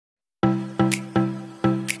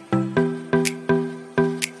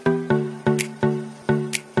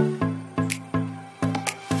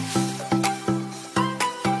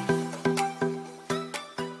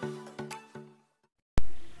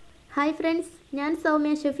Friends, ഞാൻ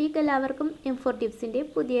സൗമ്യ ഷഫീഖ്. എല്ലാവർക്കും M4 ടിപ്സിൻ്റെ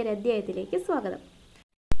പുതിയൊരു അധ്യായത്തിലേക്ക് സ്വാഗതം.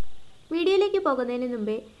 വീഡിയോയിലേക്ക് പോകുന്നതിന്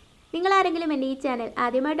മുമ്പേ നിങ്ങൾ ആരെങ്കിലും എൻ്റെ ഈ ചാനൽ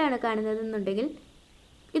ആദ്യമായിട്ടാണ് കാണുന്നതെന്നുണ്ടെങ്കിൽ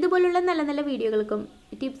ഇതുപോലുള്ള നല്ല നല്ല വീഡിയോകൾക്കും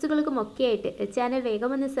ടിപ്സുകൾക്കും ഒക്കെ ആയിട്ട് ചാനൽ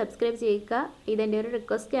വേഗം ഒന്ന് സബ്സ്ക്രൈബ് ചെയ്യുക. ഇതെൻ്റെ ഒരു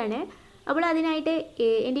റിക്വസ്റ്റാണ്. അപ്പോൾ അതിനായിട്ട്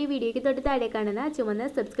എൻ്റെ ഈ വീഡിയോയ്ക്ക് തൊട്ട് താഴെ കാണുന്ന ചുമന്ന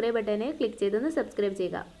സബ്സ്ക്രൈബ് ബട്ടനെ ക്ലിക്ക് ചെയ്തൊന്ന് സബ്സ്ക്രൈബ്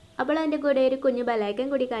ചെയ്യുക. അപ്പോൾ അതിൻ്റെ കൂടെ ഒരു കുഞ്ഞു ബെല്ലൈക്കൺ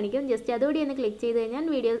കൂടി കാണിക്കും. ജസ്റ്റ് അതുകൂടി ഒന്ന് ക്ലിക്ക് ചെയ്ത് കഴിഞ്ഞാൽ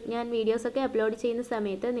ഞാൻ വീഡിയോസൊക്കെ അപ്ലോഡ് ചെയ്യുന്ന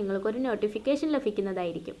സമയത്ത് നിങ്ങൾക്കൊരു നോട്ടിഫിക്കേഷൻ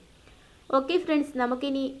ലഭിക്കുന്നതായിരിക്കും. ഓക്കെ ഫ്രണ്ട്സ്,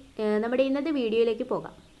 നമുക്കിനി നമ്മുടെ ഇന്നത്തെ വീഡിയോയിലേക്ക്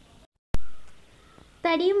പോകാം.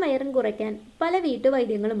 തടിയും വയറും കുറയ്ക്കാൻ പല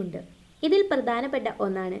വീട്ടുവൈദ്യങ്ങളുമുണ്ട്. ഇതിൽ പ്രധാനപ്പെട്ട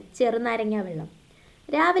ഒന്നാണ് ചെറുനാരങ്ങ വെള്ളം.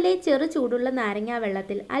 രാവിലെ ചെറു ചൂടുള്ള നാരങ്ങാ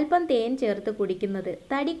വെള്ളത്തിൽ അല്പം തേൻ ചേർത്ത് കുടിക്കുന്നത്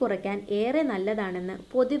തടി കുറയ്ക്കാൻ ഏറെ നല്ലതാണെന്ന്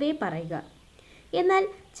പൊതുവെ പറയുക. എന്നാൽ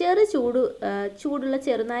ചൂടുള്ള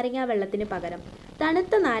ചെറുനാരങ്ങാ വെള്ളത്തിന് പകരം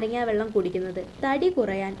തണുത്ത നാരങ്ങാ വെള്ളം കുടിക്കുന്നത് തടി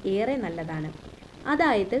കുറയാൻ ഏറെ നല്ലതാണ്.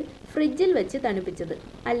 അതായത് ഫ്രിഡ്ജിൽ വെച്ച് തണുപ്പിച്ചത്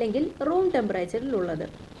അല്ലെങ്കിൽ റൂം ടെമ്പറേച്ചറിലുള്ളത്.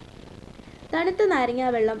 തണുത്ത നാരങ്ങാ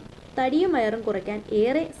വെള്ളം തടിയും വയറും കുറയ്ക്കാൻ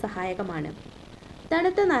ഏറെ സഹായകമാണ്.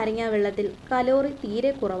 തണുത്ത നാരങ്ങാ വെള്ളത്തിൽ കലോറി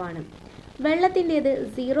തീരെ കുറവാണ്. വെള്ളത്തിൻ്റേത്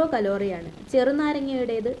 0 കലോറിയാണ്.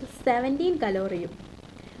 ചെറുനാരങ്ങയുടേത് 17 കലോറിയും.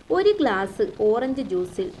 ഒരു ഗ്ലാസ് ഓറഞ്ച്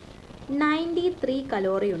ജ്യൂസിൽ 93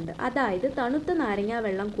 കലോറിയുണ്ട്. അതായത് തണുത്ത നാരങ്ങാ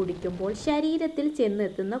വെള്ളം കുടിക്കുമ്പോൾ ശരീരത്തിൽ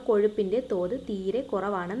ചെന്നെത്തുന്ന കൊഴുപ്പിൻ്റെ തോത് തീരെ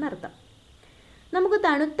കുറവാണെന്നർത്ഥം. നമുക്ക്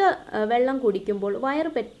തണുത്ത വെള്ളം കുടിക്കുമ്പോൾ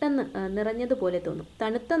വയറ് പെട്ടെന്ന് നിറഞ്ഞതുപോലെ തോന്നും.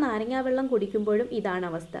 തണുത്ത നാരങ്ങാ വെള്ളം കുടിക്കുമ്പോഴും ഇതാണ്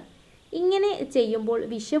അവസ്ഥ. ഇങ്ങനെ ചെയ്യുമ്പോൾ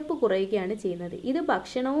വിശപ്പ് കുറയുകയാണ് ചെയ്യുന്നത്. ഇത്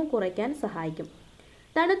ഭക്ഷണവും കുറയ്ക്കാൻ സഹായിക്കും.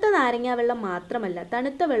 തണുത്ത നാരങ്ങാ വെള്ളം മാത്രമല്ല,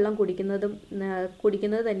 തണുത്ത വെള്ളം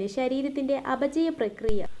കുടിക്കുന്നത് തന്നെ ശരീരത്തിൻ്റെ അപചയ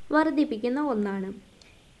പ്രക്രിയ വർദ്ധിപ്പിക്കുന്ന ഒന്നാണ്.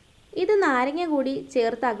 ഇത് നാരങ്ങ കൂടി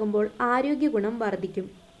ചേർത്താക്കുമ്പോൾ ആരോഗ്യ ഗുണം വർദ്ധിക്കും.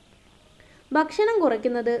 ഭക്ഷണം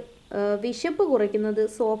കുറയ്ക്കുന്നത് വിശപ്പ് കുറയ്ക്കുന്നത്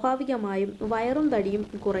സ്വാഭാവികമായും വയറും തടിയും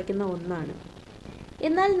കുറയ്ക്കുന്ന ഒന്നാണ്.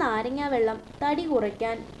 എന്നാൽ നാരങ്ങാ വെള്ളം തടി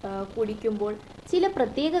കുറയ്ക്കാൻ കുടിക്കുമ്പോൾ ചില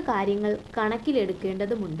പ്രത്യേക കാര്യങ്ങൾ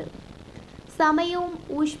കണക്കിലെടുക്കേണ്ടതുമുണ്ട്. സമയവും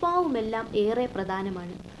ഊഷ്മാവുമെല്ലാം ഏറെ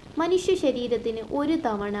പ്രധാനമാണ്. മനുഷ്യ ശരീരത്തിന് ഒരു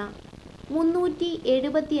തവണ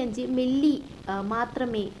 375 മില്ലി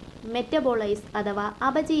മാത്രമേ മെറ്റബോളൈസ് അഥവാ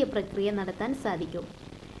അപചയ പ്രക്രിയ നടത്താൻ സാധിക്കൂ.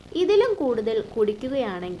 ഇതിലും കൂടുതൽ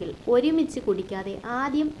കുടിക്കുകയാണെങ്കിൽ ഒരുമിച്ച് കുടിക്കാതെ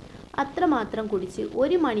ആദ്യം അത്രമാത്രം കുടിച്ച്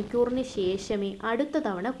 1 മണിക്കൂറിന് ശേഷമേ അടുത്ത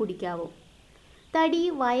തവണ കുടിക്കാവൂ. തടി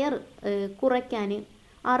വയർ കുറയ്ക്കാൻ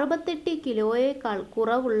 68 കിലോയേക്കാൾ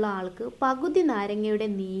കുറവുള്ള ആൾക്ക് പകുതി നാരങ്ങയുടെ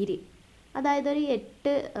നീര്, അതായത് ഒരു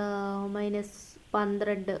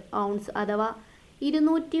 8-12 ഔൺസ് അഥവാ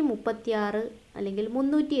 236 അല്ലെങ്കിൽ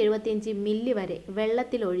 375 മില്ലി വരെ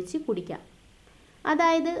വെള്ളത്തിലൊഴിച്ച് കുടിക്കാം.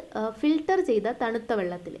 അതായത് ഫിൽട്ടർ ചെയ്ത തണുത്ത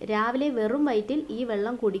വെള്ളത്തിൽ. രാവിലെ വെറും വയറ്റിൽ ഈ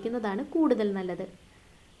വെള്ളം കുടിക്കുന്നതാണ് കൂടുതൽ നല്ലത്.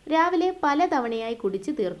 രാവിലെ പല തവണയായി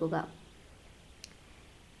കുടിച്ച് തീർക്കുക.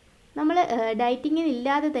 നമ്മൾ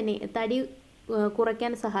ഡയറ്റിങ്ങിനില്ലാതെ തന്നെ തടി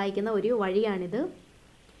കുറയ്ക്കാൻ സഹായിക്കുന്ന ഒരു വഴിയാണിത്.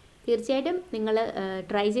 തീർച്ചയായിട്ടും നിങ്ങൾ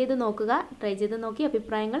ട്രൈ ചെയ്ത് നോക്കുക. ട്രൈ ചെയ്ത് നോക്കി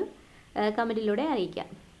അഭിപ്രായങ്ങൾ കമൻറ്റിലൂടെ അറിയിക്കുക.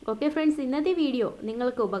 ഓക്കെ ഫ്രണ്ട്സ്, ഇന്നത്തെ വീഡിയോ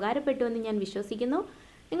നിങ്ങൾക്ക് ഉപകാരപ്പെട്ടുവെന്ന് ഞാൻ വിശ്വസിക്കുന്നു.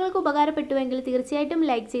 നിങ്ങൾക്ക് ഉപകാരപ്പെട്ടുവെങ്കിൽ തീർച്ചയായിട്ടും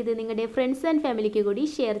ലൈക്ക് ചെയ്ത് നിങ്ങളുടെ ഫ്രണ്ട്സ് ആൻഡ് ഫാമിലിക്ക് കൂടി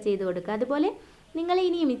ഷെയർ ചെയ്ത് കൊടുക്കുക. അതുപോലെ നിങ്ങൾ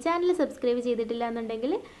ഇനിയും ഈ ചാനൽ സബ്സ്ക്രൈബ് ചെയ്തിട്ടില്ല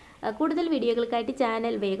എന്നുണ്ടെങ്കിൽ കൂടുതൽ വീഡിയോകൾക്കായിട്ട്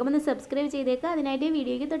ചാനൽ വേഗമൊന്ന് സബ്സ്ക്രൈബ് ചെയ്തേക്കുക. അതിനായിട്ട്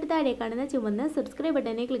വീഡിയോയ്ക്ക് തൊട്ട് താഴെ കാണുന്ന ചുവന്ന സബ്സ്ക്രൈബ്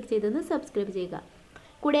ബട്ടനെ ക്ലിക്ക് ചെയ്തൊന്ന് സബ്സ്ക്രൈബ് ചെയ്യുക.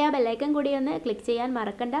 കൂടെ ആ ബെല്ലൈക്കൺ കൂടി ഒന്ന് ക്ലിക്ക് ചെയ്യാൻ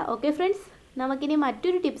മറക്കണ്ട. ഓക്കെ ഫ്രണ്ട്സ്, നമുക്കിനി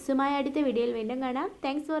മറ്റൊരു ടിപ്സുമായി അടുത്ത വീഡിയോയിൽ വീണ്ടും കാണാം.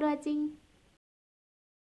 Thanks for watching.